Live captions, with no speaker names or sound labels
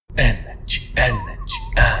energy.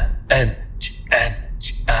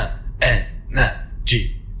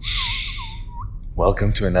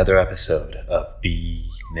 Welcome to another episode of Be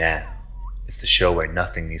Now. It's the show where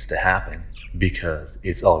nothing needs to happen because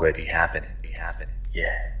it's already happening.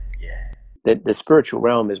 Yeah. The spiritual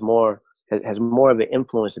realm is has more of an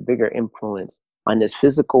influence, a bigger influence on this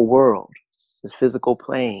physical world, this physical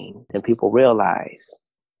plane than people realize.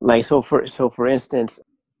 Like for instance,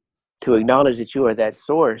 to acknowledge that you are that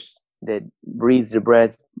source that breathes the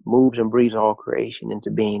breath, moves and breathes all creation into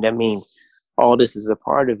being. That means all this is a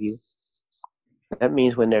part of you. That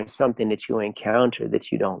means when there's something that you encounter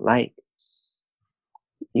that you don't like,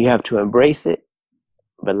 you have to embrace it,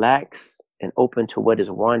 relax, and open to what is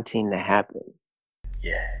wanting to happen.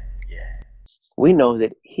 Yeah. We know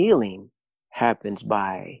that healing happens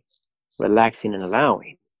by relaxing and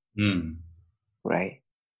allowing, right?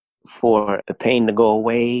 For the pain to go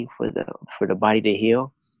away, for the body to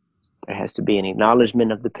heal, there has to be an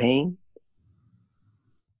acknowledgement of the pain,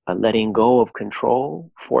 a letting go of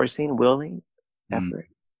control, forcing, willing, effort,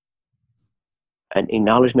 an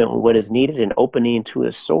acknowledgement of what is needed, and opening to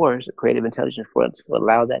a source, a creative intelligence for us to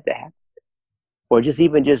allow that to happen. Or just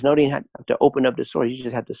noting how to open up the source, you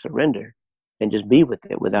just have to surrender and just be with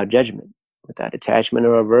it without judgment, without attachment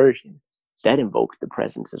or aversion. That invokes the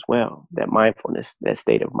presence as well, that mindfulness, that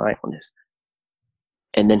state of mindfulness.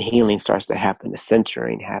 And then healing starts to happen, the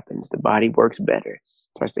centering happens, the body works better,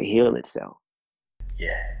 starts to heal itself.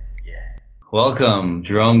 Yeah. Welcome,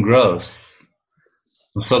 Jerome Gross.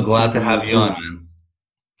 I'm so glad to have you on, man.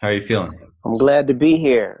 How are you feeling? I'm glad to be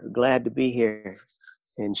here.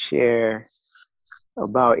 And share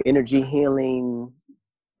about energy healing,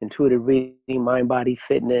 intuitive reading, mind body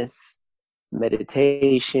fitness,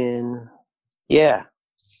 meditation. Yeah.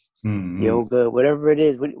 Yoga, whatever it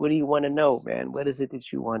is. What do you want to know, man? What is it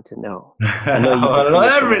that you want to know? I know you want to know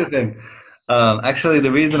everything. Actually,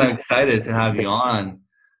 the reason I'm excited to have you on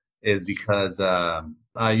is because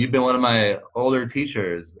you've been one of my older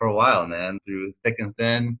teachers for a while, man. Through thick and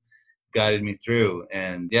thin, guided me through,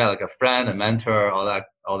 and yeah, like a friend, a mentor, all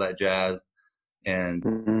that jazz. And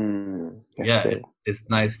it's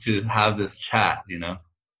nice to have this chat,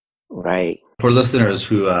 Right. For listeners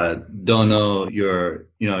who don't know your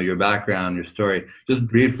background, your story, just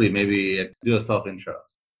briefly, maybe do a self intro.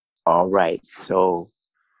 All right. So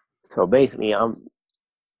basically, I'm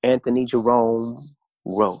Anthony Jerome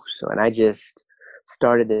Gross, and I just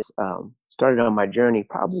started on my journey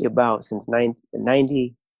probably about since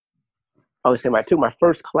 90. I would say I took my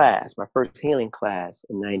first healing class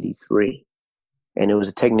in 93. And it was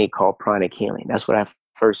a technique called pranic healing. That's what I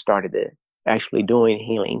first started actually doing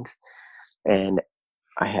healings. And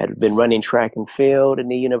I had been running track and field in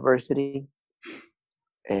the university,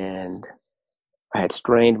 and I had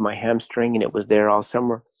strained my hamstring, and it was there all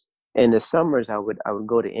summer. In the summers, I would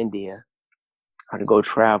go to India. I would go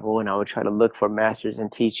travel, and I would try to look for masters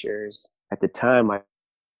and teachers. At the time, my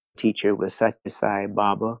teacher was Satya Sai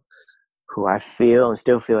Baba, who I feel and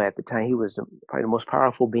still feel at the time he was probably the most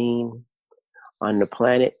powerful being on the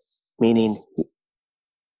planet, meaning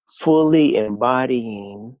fully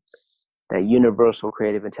embodying that universal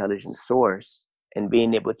creative intelligence source and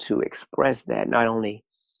being able to express that not only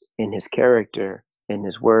in his character, in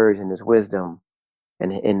his words, in his wisdom,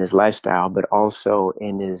 and in his lifestyle, but also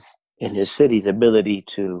in his city's ability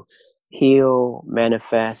to heal,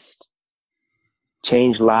 manifest,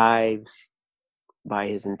 change lives by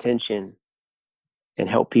his intention and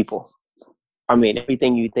help people. I mean,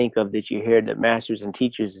 everything you think of that you hear that masters and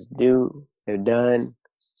teachers they're done,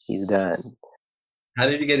 he's done. How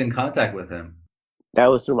did you get in contact with him? That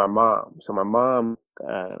was through my mom. So my mom,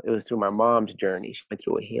 it was through my mom's journey. She went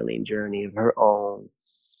through a healing journey of her own.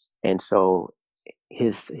 And so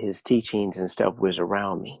his teachings and stuff was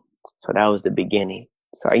around me. So that was the beginning.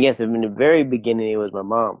 So I guess in the very beginning, it was my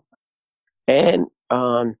mom. And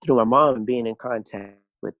through my mom being in contact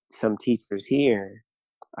with some teachers here,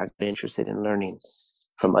 I've been interested in learning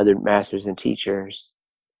from other masters and teachers,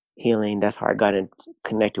 healing. That's how I got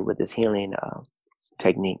connected with this healing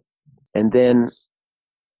technique. And then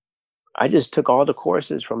I just took all the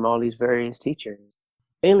courses from all these various teachers,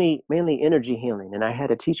 mainly energy healing. And I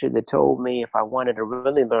had a teacher that told me if I wanted to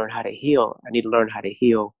really learn how to heal, I need to learn how to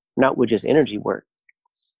heal, not with just energy work.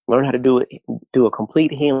 Learn how to do a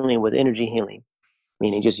complete healing with energy healing,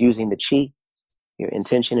 meaning just using the chi, your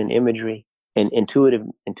intention and imagery, and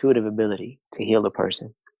intuitive ability to heal a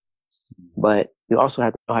person. But you also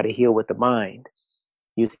have to know how to heal with the mind,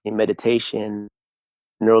 using meditation,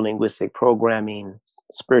 neurolinguistic programming,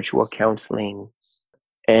 spiritual counseling,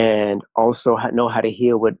 and also know how to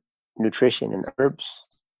heal with nutrition and herbs,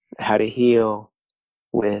 how to heal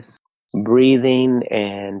with breathing,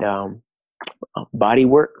 and body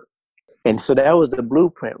work. And so that was the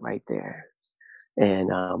blueprint right there. And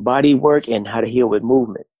body work and how to heal with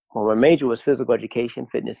movement. Well, my major was physical education,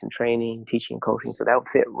 fitness and training, teaching and coaching. So that would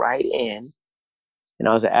fit right in. And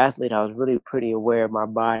I was an athlete. I was really pretty aware of my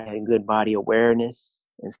body, had good body awareness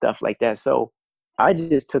and stuff like that. So I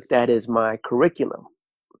just took that as my curriculum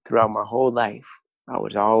throughout my whole life. I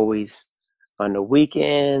was always on the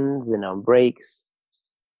weekends and on breaks.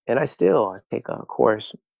 And I take a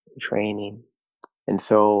course training. And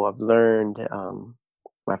so I've learned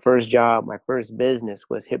my first job, my first business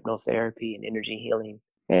was hypnotherapy and energy healing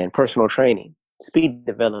and personal training, speed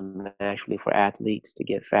development actually for athletes to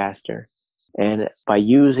get faster. And by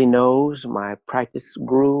using those, my practice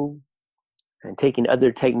grew, and taking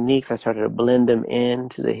other techniques, I started to blend them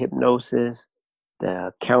into the hypnosis,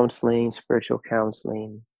 the counseling, spiritual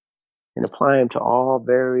counseling, and apply them to all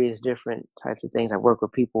various different types of things. I work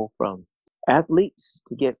with people from athletes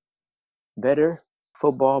to get better,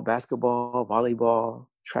 football, basketball, volleyball,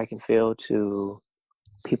 track and field, to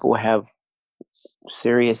people who have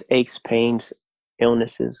serious aches, pains,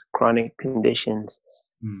 illnesses, chronic conditions,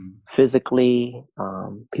 physically,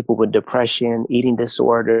 people with depression, eating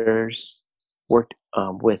disorders. Worked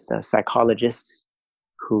with psychologists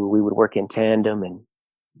who we would work in tandem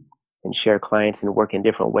and share clients and work in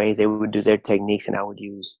different ways. They would do their techniques and I would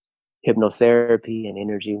use hypnotherapy and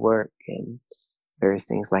energy work and various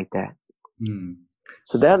things like that.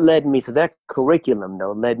 So that curriculum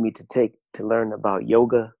though led me to learn about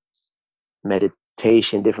yoga,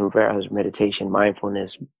 meditation, different varieties of meditation,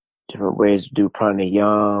 mindfulness, different ways to do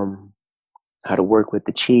pranayama, how to work with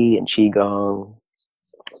the chi and qigong,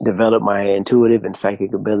 develop my intuitive and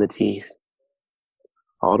psychic abilities,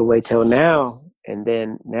 all the way till now. And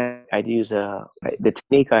then now I use the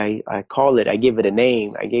technique I call it. I give it a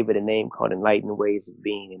name. I gave it a name called Enlightened Ways of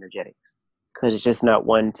Being Energetics, because it's just not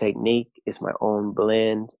one technique. It's my own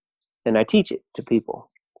blend, and I teach it to people.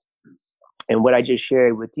 And what I just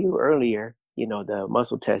shared with you earlier, the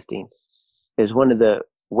muscle testing, is one of the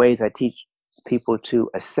ways I teach people to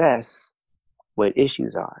assess what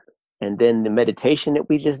issues are. And then the meditation that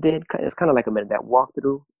we just did, it's kind of like that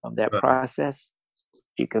walkthrough of that process.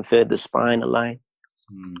 You can feel the spine align.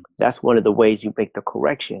 That's one of the ways you make the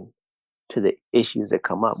correction to the issues that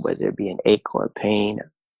come up, whether it be an ache or a pain,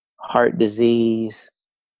 heart disease,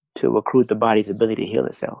 to recruit the body's ability to heal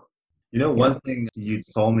itself. One thing you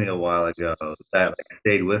told me a while ago that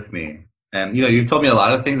stayed with me, and you've told me a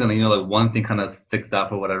lot of things, and one thing kind of sticks out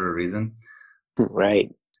for whatever reason. Right.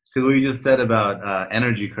 Because what you just said about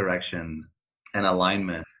energy correction and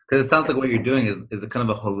alignment, because it sounds like what you're doing is a kind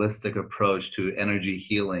of a holistic approach to energy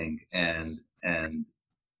healing and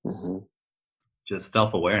just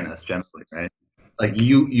self-awareness generally, right? Like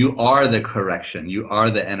you are the correction, you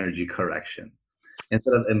are the energy correction.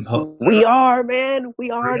 Instead of we are, man.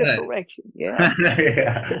 We are the correction. Yeah.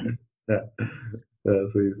 Yeah.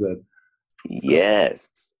 That's what you said. Yes.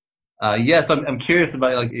 Yes, I'm curious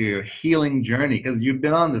about like your healing journey, because you've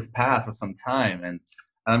been on this path for some time, and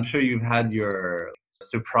I'm sure you've had your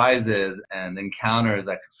surprises and encounters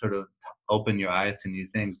that sort of open your eyes to new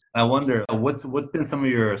things. I wonder what's been some of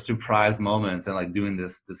your surprise moments in like doing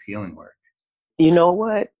this healing work. You know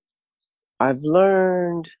what? I've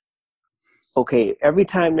learned. Okay, every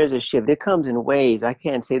time there's a shift, it comes in waves. I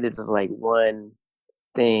can't say that there's like one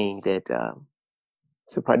thing that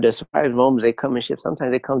the surprise moments, they come in shifts.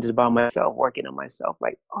 Sometimes they come just by myself, working on myself,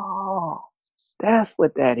 like, oh, that's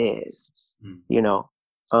what that is,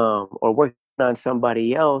 or working on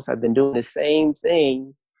somebody else. I've been doing the same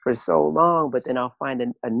thing for so long, but then I'll find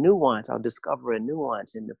a nuance. I'll discover a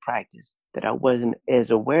nuance in the practice that I wasn't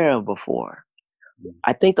as aware of before.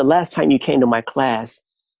 I think the last time you came to my class,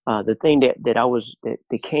 the thing that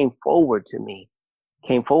came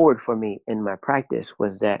forward for me in my practice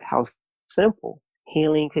was that how simple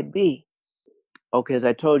healing could be. Okay, as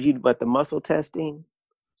I told you about the muscle testing,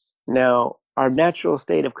 now our natural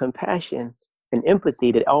state of compassion and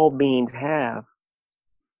empathy that all beings have,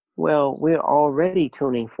 well, we're already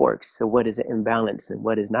tuning forks to what is imbalance and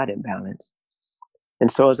what is not imbalance.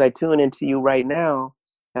 And so as I tune into you right now,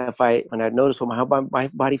 when I notice what my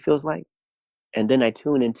body feels like, and then I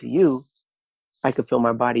tune into you, I could feel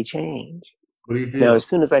my body change. What do you feel? Now, as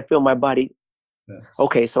soon as I feel my body,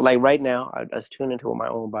 okay, so like right now, I just tune into what my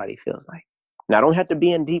own body feels like. Now, I don't have to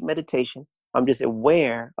be in deep meditation. I'm just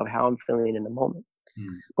aware of how I'm feeling in the moment.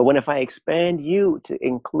 But if I expand you to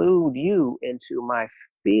include you into my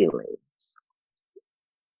feeling,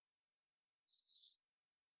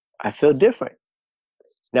 I feel different.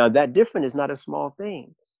 Now, that different is not a small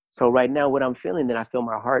thing. So right now, what I'm feeling, then I feel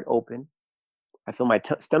my heart open. I feel my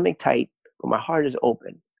stomach tight, but my heart is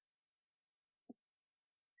open.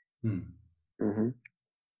 Mm-hmm.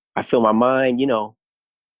 I feel my mind,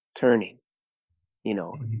 turning,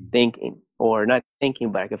 thinking, or not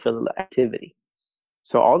thinking, but I can feel the activity.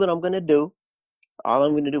 So all I'm going to do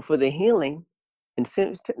for the healing, and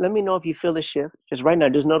let me know if you feel the shift. Just right now,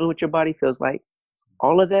 just notice what your body feels like.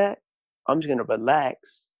 All of that, I'm just going to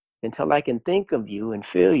relax until I can think of you and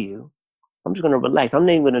feel you. I'm just going to relax. I'm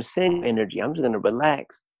not even going to send energy. I'm just going to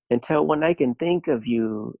relax until when I can think of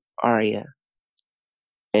you, Arya,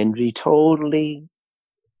 and be totally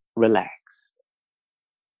relaxed.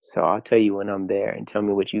 So I'll tell you when I'm there and tell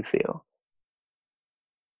me what you feel.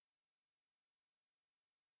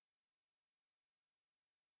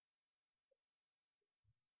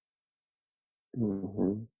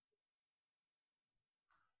 Mm-hmm.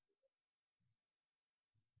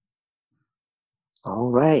 All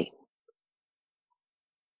right.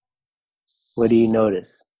 What do you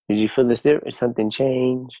notice? Did you feel this difference? Something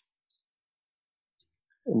change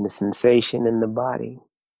in the sensation in the body?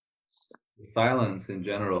 Silence in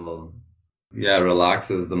general, yeah,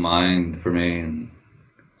 relaxes the mind for me. And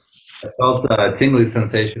I felt a tingly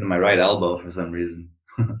sensation in my right elbow for some reason.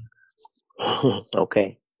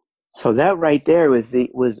 Okay. So that right there was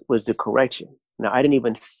the correction. Now I didn't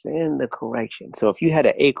even send the correction. So if you had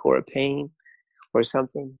an ache or a pain or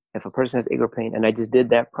something, if a person has ache or pain, and I just did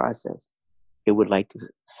that process, it would like to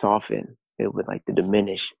soften. It would like to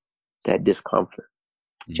diminish that discomfort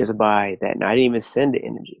just by that. Now I didn't even send the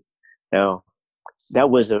energy. Now that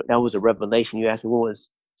was a revelation. You asked me what was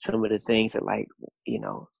some of the things that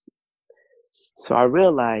So I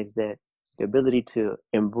realized that the ability to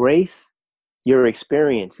embrace your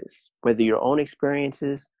experiences, whether your own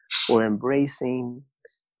experiences or embracing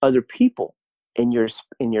other people in your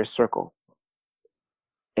circle,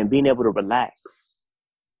 and being able to relax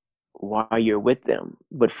while you're with them,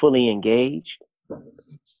 but fully engaged,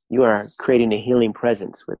 you are creating a healing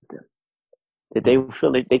presence with them. That they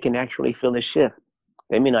feel it, they can actually feel a shift.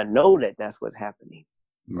 They may not know that that's what's happening,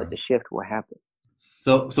 but the shift will happen.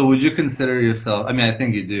 So would you consider yourself, I mean, I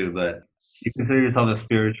think you do, but you consider yourself a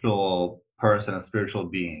spiritual person, a spiritual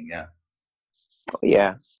being, yeah?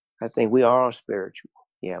 Yeah, I think we are all spiritual.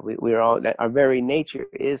 Yeah, we're all, that our very nature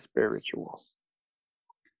is spiritual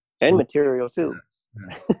and material too,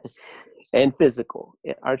 Yeah. and physical.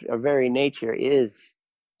 Our very nature is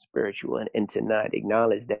spiritual, and to not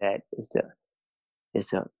acknowledge that is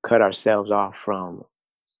to cut ourselves off from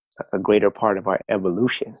a greater part of our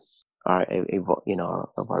evolution,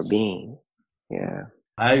 of our being. Yeah.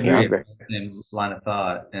 I Yeah. agree. Same line of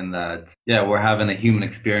thought in that, yeah, we're having a human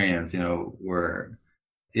experience, we're,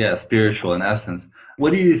 yeah, spiritual in essence.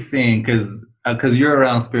 What do you think? Because you're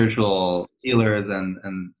around spiritual healers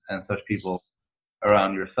and such people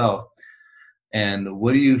around yourself. And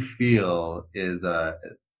what do you feel is a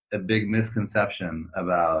big misconception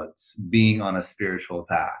about being on a spiritual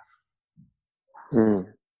path? Hmm.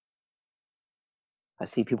 I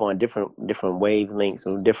see people on different wavelengths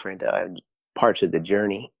and different parts of the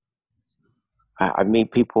journey. I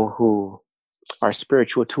meet people who are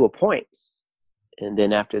spiritual to a point, and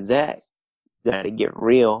then after that, you got to get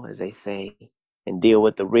real, as they say, and deal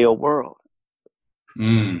with the real world.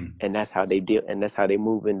 Mm. And that's how they deal, and that's how they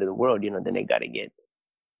move into the world. Then they got to get,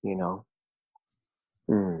 you know,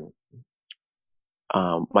 mm.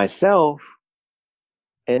 Myself,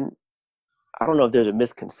 and I don't know if there's a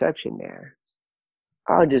misconception there.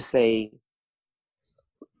 I'll just say,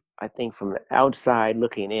 I think from the outside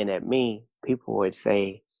looking in at me, people would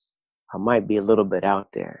say I might be a little bit out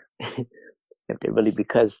there. If they really,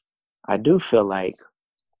 because I do feel like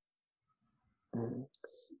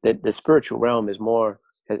that the spiritual realm has more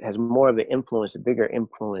of an influence, a bigger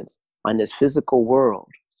influence on this physical world,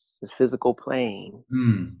 this physical plane,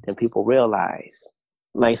 Mm. than people realize.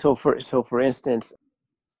 Like for instance,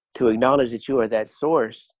 to acknowledge that you are that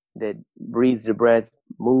source that breathes the breath,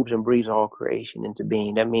 moves and breathes all creation into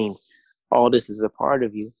being. That means all this is a part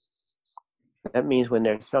of you. That means when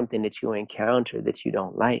there's something that you encounter that you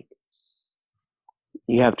don't like,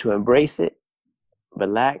 you have to embrace it,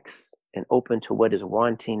 relax, and open to what is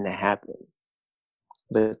wanting to happen.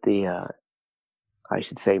 But I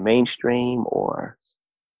should say mainstream or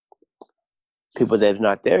people that are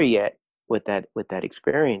not there yet with that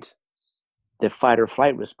experience, the fight or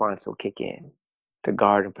flight response will kick in to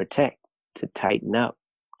guard and protect, to tighten up,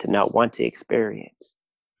 to not want to experience.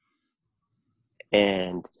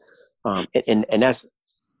 And that's,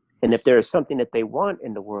 and if there is something that they want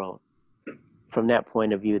in the world from that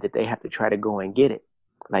point of view, that they have to try to go and get it.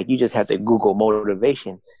 Like you just have to Google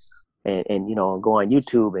motivation. and go on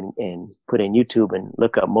YouTube and put in YouTube and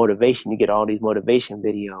look up motivation. You get all these motivation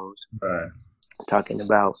videos Right. talking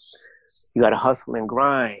about you got to hustle and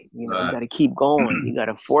grind. You Right. got to keep going. You got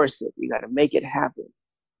to force it. You got to make it happen.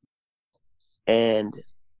 And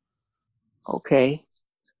okay,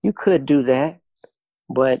 you could do that,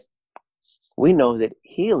 but we know that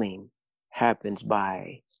healing happens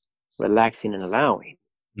by relaxing and allowing,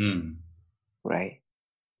 right?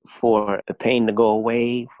 For the pain to go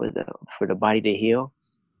away, for the body to heal,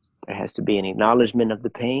 there has to be an acknowledgement of the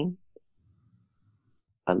pain,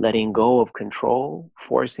 a letting go of control,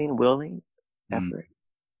 forcing, willing, effort,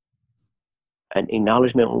 an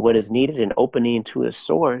acknowledgement of what is needed, and opening to a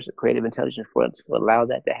source, a creative intelligence for us to allow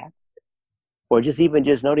that to happen. Or just even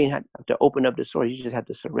just noting how to open up the source, you just have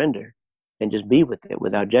to surrender and just be with it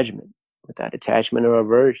without judgment, without attachment or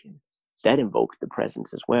aversion. That invokes the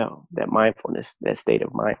presence as well, that mindfulness, that state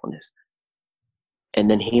of mindfulness. And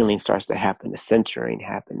then healing starts to happen, the centering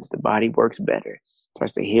happens, the body works better,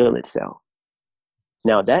 starts to heal itself.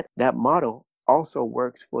 Now that model also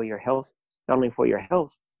works for your health, not only for your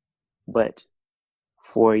health, but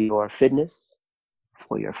for your fitness,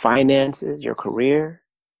 for your finances, your career,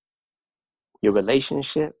 your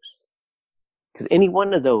relationships. Because any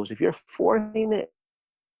one of those, if you're forcing it,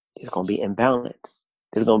 it's going to be imbalanced.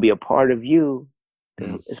 There's going to be a part of you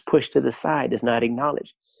that's pushed to the side, that's not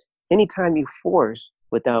acknowledged. Anytime you force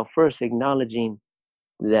without first acknowledging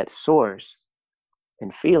that source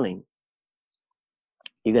and feeling,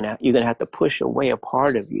 you're gonna have to push away a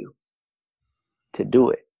part of you to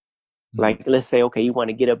do it. Like, let's say, okay, you want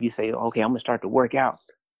to get up, you say, okay, I'm gonna start to work out.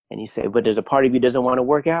 And you say, but there's a part of you doesn't want to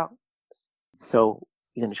work out. So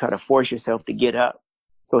you're gonna try to force yourself to get up.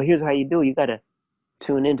 So here's how you do it. You gotta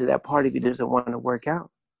tune into that part of you that doesn't want to work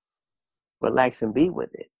out. Relax and be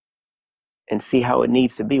with it. And see how it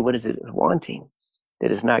needs to be. What is it wanting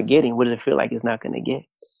that it's not getting? What does it feel like it's not gonna get?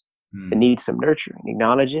 It needs some nurturing.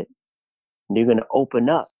 Acknowledge it. And you're gonna open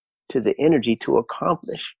up to the energy to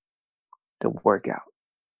accomplish the workout.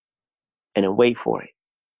 And then wait for it.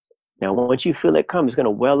 Now, once you feel it come, it's going to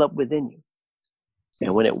well up within you.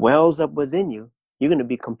 And when it wells up within you, you're going to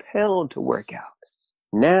be compelled to work out.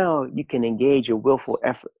 Now you can engage your willful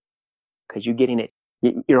effort because you're getting it.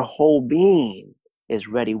 Your whole being is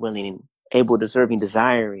ready, willing, able, deserving,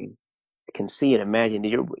 desiring. You can see it, imagine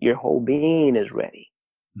that your whole being is ready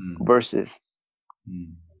versus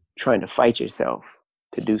trying to fight yourself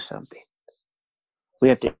to do something. We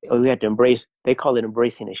have to embrace, they call it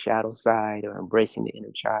embracing the shadow side or embracing the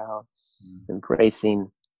inner child,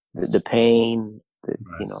 embracing the pain that,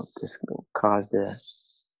 this caused the,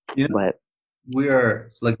 but we're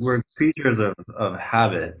creatures of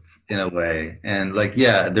habits in a way. And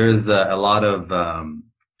there's a lot of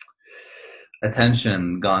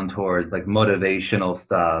attention gone towards like motivational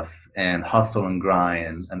stuff and hustle and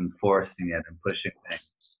grind and forcing it and pushing things.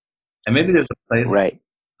 And maybe there's a place, right.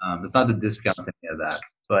 It's not to discount any of that,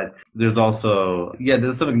 but there's also,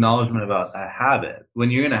 there's some acknowledgement about a habit. When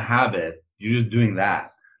you're in a habit, you're just doing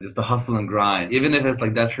that. Just the hustle and grind, even if it's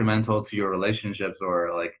like detrimental to your relationships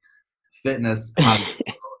or like fitness,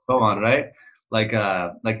 so on, right? Like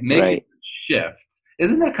making right. a shift.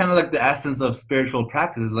 Isn't that kind of like the essence of spiritual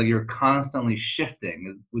practice? It's like you're constantly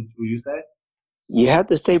shifting. Would you say? You have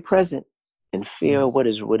to stay present and feel what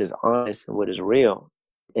is honest and what is real,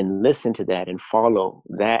 and listen to that and follow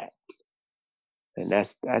that. And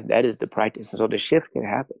that is the practice. And so the shift can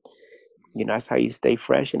happen. That's how you stay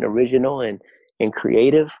fresh and original and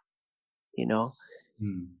creative.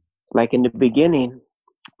 Like in the beginning.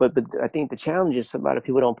 But I think the challenge is a lot of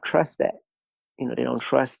people don't trust that. They don't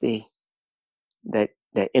trust that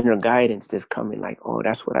inner guidance that's coming. Like, oh,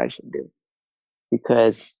 that's what I should do,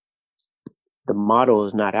 because the model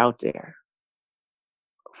is not out there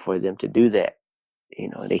for them to do that.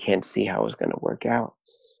 They can't see how it's going to work out,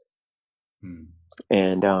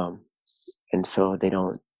 and so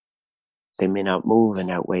they may not move in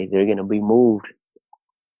that way. They're going to be moved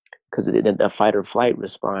because the fight or flight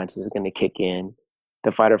response is going to kick in.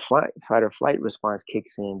 The fight or flight response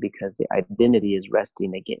kicks in because the identity is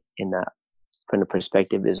resting again from the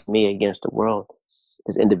perspective is me against the world.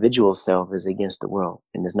 This individual self is against the world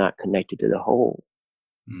and is not connected to the whole.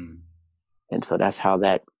 And so that's how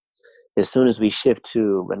that, as soon as we shift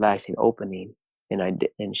to relaxing, opening,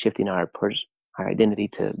 and shifting our identity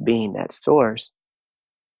to being that source,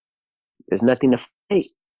 there's nothing to fight.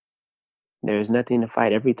 There's nothing to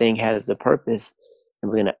fight. Everything has the purpose,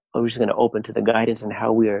 and we're just gonna open to the guidance and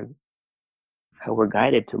how we're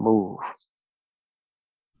guided to move.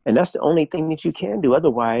 And that's the only thing that you can do.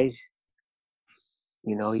 Otherwise,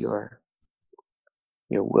 you're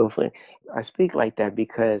willfully. I speak like that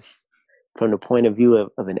because from the point of view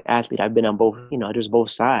of an athlete, I've been on both, there's both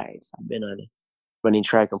sides. I've been on running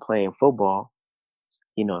track and playing football.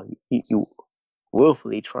 You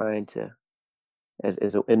willfully trying to,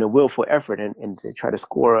 in a willful effort and to try to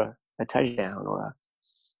score a touchdown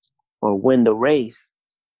or win the race.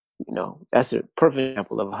 That's a perfect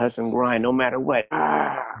example of a hustle and grind, no matter what.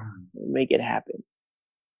 Make it happen.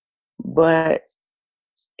 But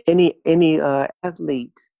any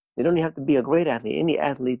athlete, they don't even have to be a great athlete. Any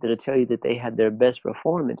athlete that'll tell you that they had their best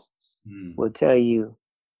performance will tell you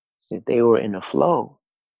that they were in a flow.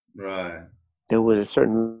 Right. There was a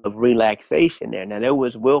certain of relaxation there. Now there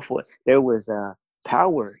was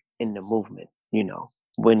power in the movement,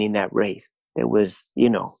 winning that race. There was,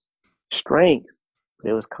 strength.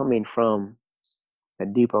 It was coming from a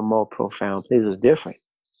deeper, more profound place. It was different.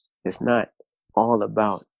 It's not all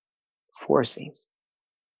about forcing.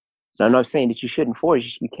 Now, I'm not saying that you shouldn't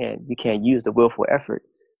force. You can't use the willful effort,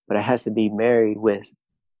 but it has to be married with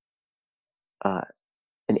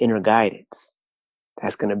an inner guidance.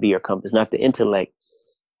 That's going to be your compass, not the intellect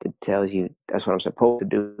that tells you that's what I'm supposed to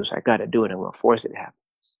do. So I got to do it. I'm going to force it to happen.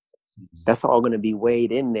 That's all going to be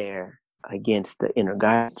weighed in there against the inner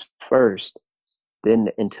guidance first, then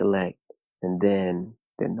the intellect, and then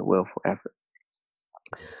the willful effort.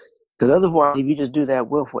 Because otherwise, if you just do that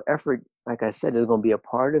willful effort, like I said, there's going to be a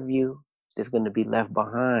part of you that's going to be left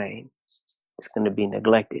behind. It's going to be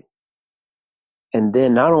neglected. And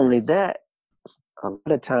then not only that, a lot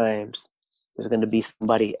of times there's going to be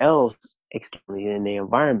somebody else externally in the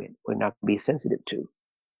environment we're not going to be sensitive to.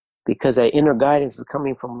 Because that inner guidance is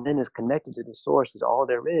coming from within, is connected to the source, is all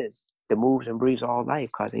there is that moves and breathes all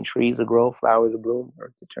life, causing trees to grow, flowers to bloom,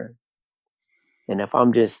 earth to turn.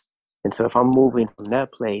 And so if I'm moving from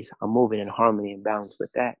that place, I'm moving in harmony and balance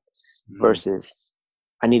with that. Versus,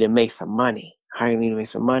 I need to make some money. How do I need to make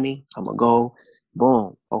some money? I'm going to go,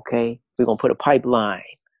 boom, okay. We're going to put a pipeline.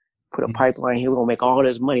 Put a pipeline here. We're going to make all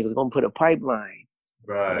this money. We're going to put a pipeline.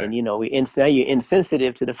 Right. And, now you're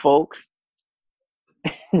insensitive to the folks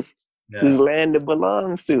whose land it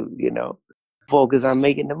belongs to, Focus on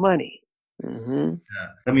making the money. Yeah.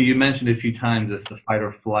 I mean, you mentioned a few times this fight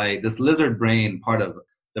or flight, this lizard brain part of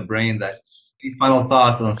the brain that final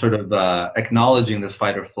thoughts on sort of acknowledging this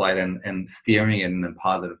fight or flight and steering it in a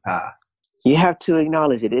positive path. You have to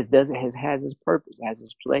acknowledge it. It has its purpose, it has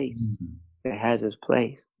its place. It has its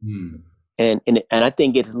place. And I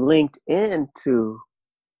think it's linked into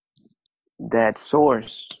that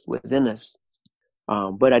source within us.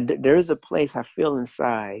 But there is a place I feel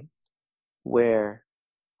inside where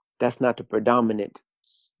that's not the predominant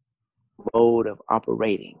mode of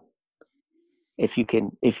operating. If you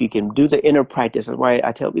can do the inner practice, that's why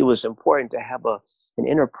I tell people it's important to have an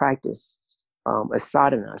inner practice, a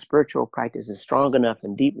sadhana, a spiritual practice is strong enough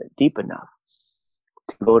and deep enough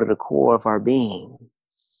to go to the core of our being,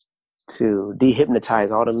 to dehypnotize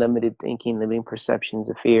all the limited thinking, limiting perceptions,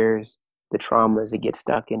 the fears, the traumas that get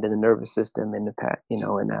stuck into the nervous system and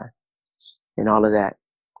and all of that,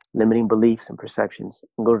 limiting beliefs and perceptions,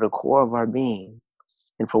 and go to the core of our being.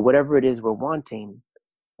 And for whatever it is we're wanting,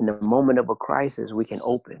 in the moment of a crisis, we can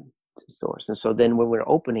open to source. And so then when we're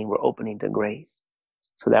opening to grace.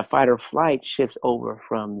 So that fight or flight shifts over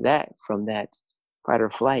from that fight or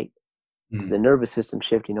flight to the nervous system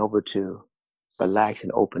shifting over to relax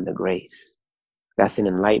and open to grace. That's an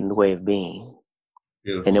enlightened way of being.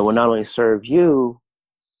 Beautiful. And it will not only serve you,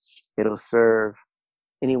 it'll serve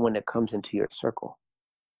anyone that comes into your circle.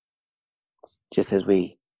 Just as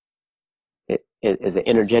it is an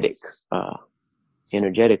energetically,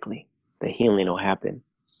 the healing will happen.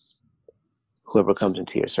 Whoever comes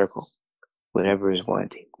into your circle, whatever is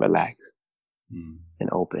wanting, relax and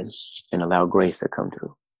open and allow grace to come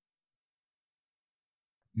through.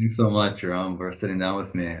 Thanks so much, Jerome, for sitting down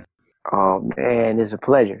with me. Oh man, it's a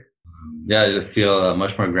pleasure. Yeah, I just feel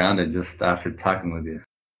much more grounded just after talking with you.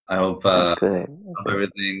 I hope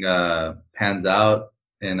everything pans out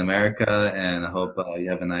in America, and I hope you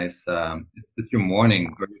have a nice, it's your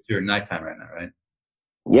morning, or it's your nighttime right now, right?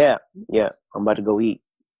 Yeah, I'm about to go eat.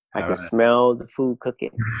 I can smell the food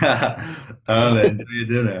cooking. All right, enjoy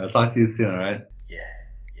your dinner. I'll talk to you soon, all right?